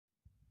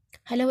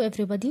Hello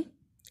everybody.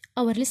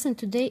 Our lesson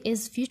today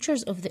is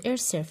Features of the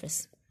Earth's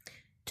Surface.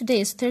 Today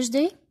is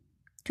Thursday,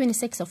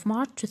 26th of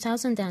March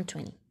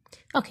 2020.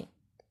 Okay.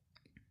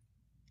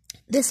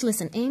 This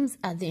lesson aims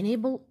at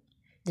enable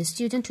the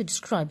student to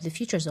describe the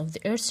features of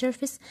the Earth's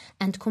surface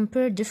and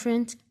compare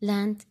different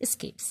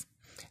landscapes.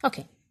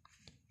 Okay.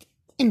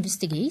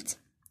 Investigate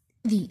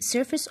the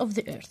surface of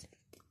the Earth.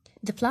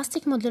 The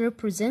plastic model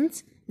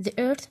represents the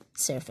Earth's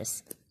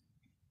surface.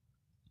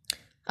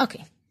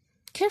 Okay.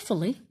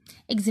 Carefully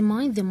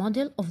examine the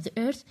model of the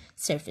Earth's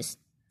surface.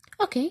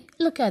 Okay,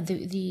 look at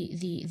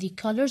the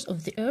colors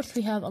of the Earth.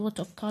 We have a lot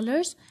of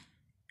colors.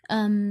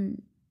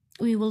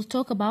 We will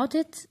talk about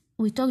it.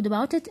 We talked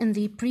about it in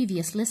the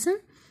previous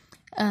lesson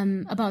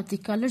about the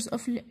colors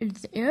of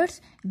the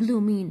Earth. Blue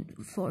mean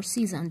for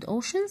seas and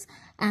oceans,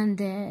 and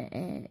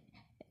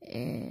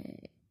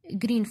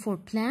green for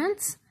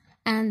plants,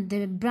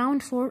 and brown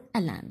for a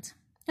land.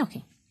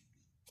 Okay.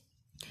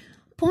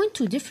 Point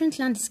to different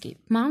landscape: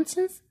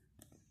 mountains,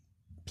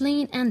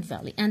 plain and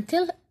valley, and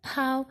tell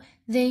how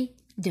they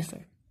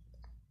differ.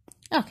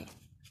 Okay,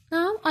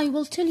 now I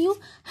will tell you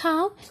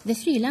how the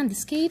three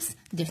landscapes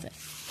differ.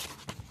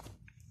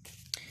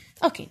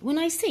 Okay, when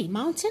I say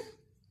mountain,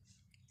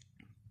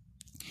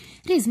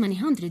 it is many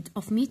hundreds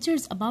of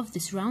meters above the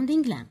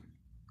surrounding land,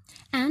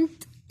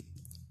 and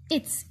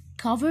it's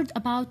covered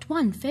about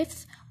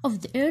 1/5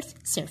 of the Earth's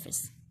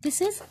surface.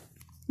 This is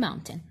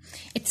mountain.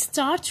 It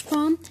starts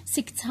from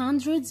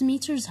 600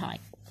 meters high.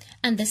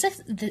 And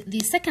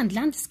the second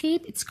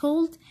landscape, it's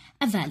called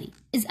a valley,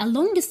 is a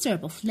long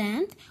strip of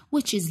land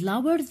which is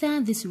lower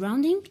than the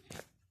surrounding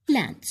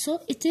land. So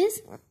it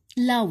is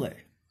lower.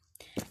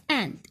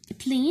 And a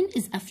plain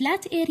is a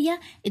flat area.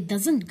 It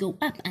doesn't go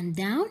up and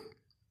down.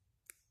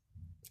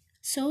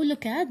 So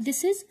look at,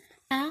 this is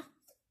a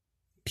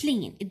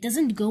plain. It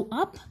doesn't go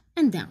up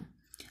and down.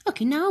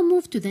 Okay, now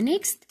move to the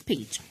next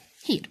page.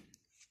 Here.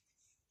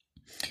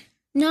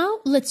 Now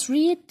let's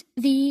read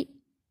the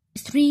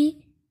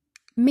three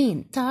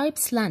main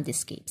types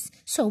landscapes.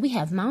 So we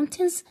have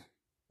mountains,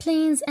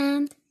 plains,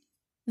 and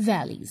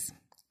valleys.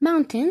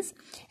 Mountains,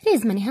 it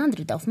is many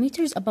hundreds of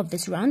meters above the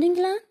surrounding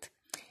land,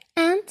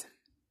 and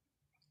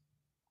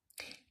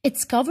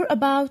it's cover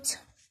about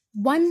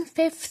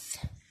 1/5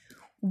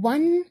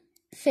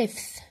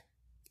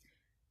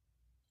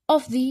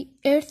 of the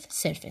Earth's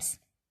surface.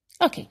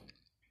 Okay.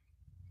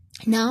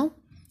 Now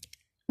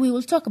we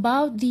will talk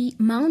about the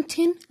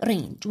mountain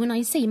range. When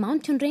I say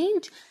mountain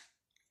range,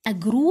 a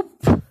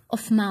group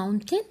of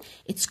mountain,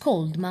 it's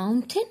called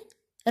mountain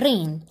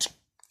range.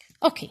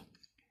 Okay.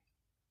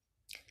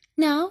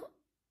 Now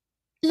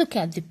look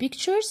at the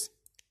pictures.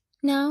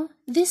 Now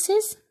this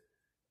is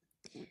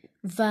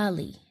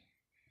valley.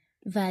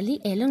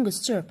 Valley, a long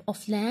strip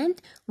of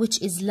land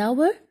which is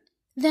lower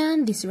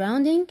than the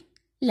surrounding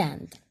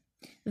land.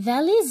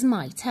 Valleys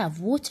might have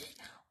water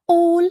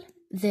all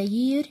the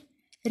year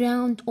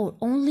round or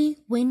only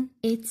when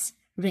it's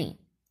rain.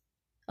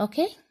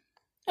 Okay?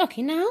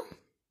 Okay, now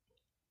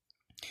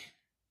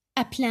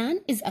a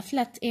plain is a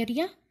flat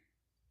area.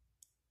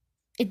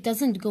 It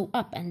doesn't go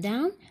up and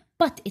down,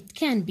 but it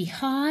can be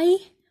high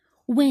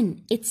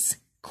when it's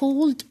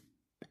called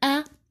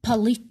a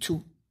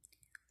plateau.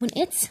 When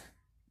it's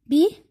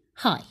be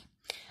high.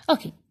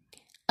 Okay.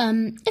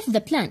 If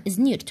the plain is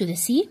near to the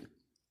sea,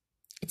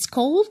 it's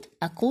called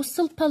a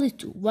coastal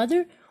plateau.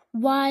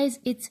 Weather-wise,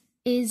 it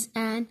is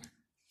an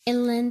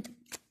inland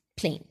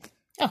plain.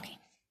 Okay.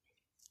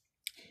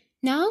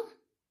 Now,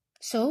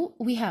 so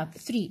we have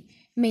three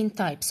main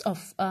types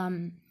of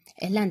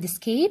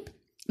landscape: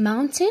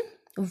 mountain,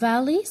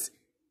 valleys,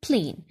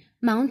 plain.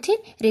 Mountain,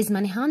 it is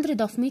many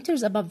hundreds of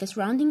meters above the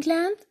surrounding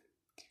land.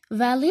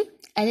 Valley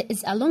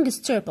is a long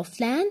strip of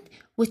land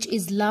which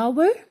is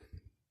lower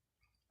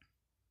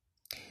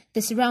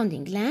the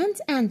surrounding land,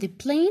 and the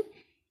plain,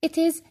 it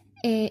is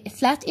a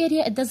flat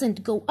area. It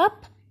doesn't go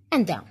up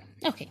and down.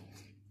 Okay.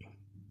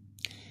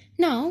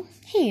 Now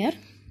here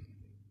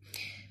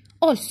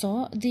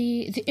also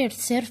the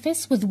Earth's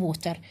surface with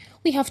water.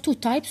 We have two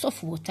types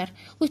of water.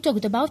 We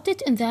talked about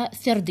it in the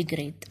 3rd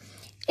grade.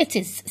 It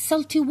is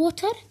salty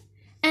water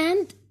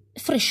and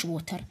fresh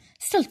water.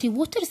 Salty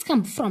waters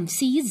come from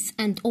seas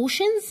and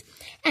oceans,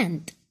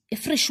 and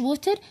fresh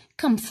water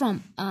come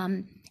from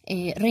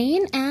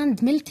rain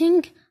and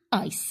melting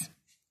ice.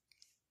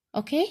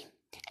 Okay?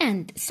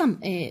 And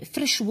some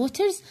fresh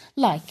waters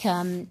like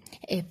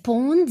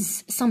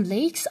ponds, some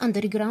lakes,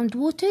 underground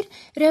water,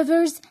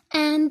 rivers,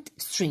 and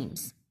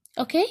streams.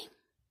 Okay?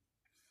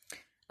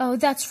 Oh,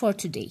 that's for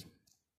today.